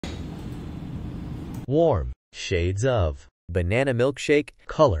warm shades of banana milkshake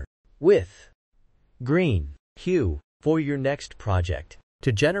color with green hue for your next project.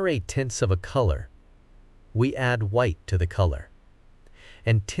 To generate tints of a color, we add white to the color,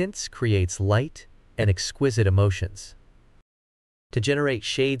 and tints creates light and exquisite emotions. To generate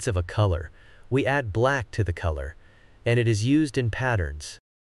shades of a color, we add black to the color, and it is used in patterns.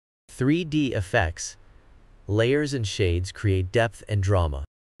 3D effects, layers and shades create depth and drama.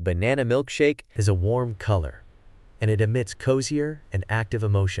 Banana milkshake is a warm color, and it emits cozier and active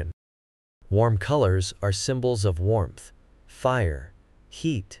emotion. Warm colors are symbols of warmth, fire,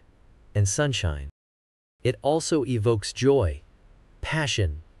 heat, and sunshine. It also evokes joy,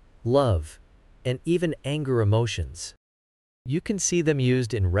 passion, love, and even anger emotions. You can see them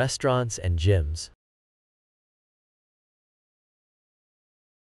used in restaurants and gyms.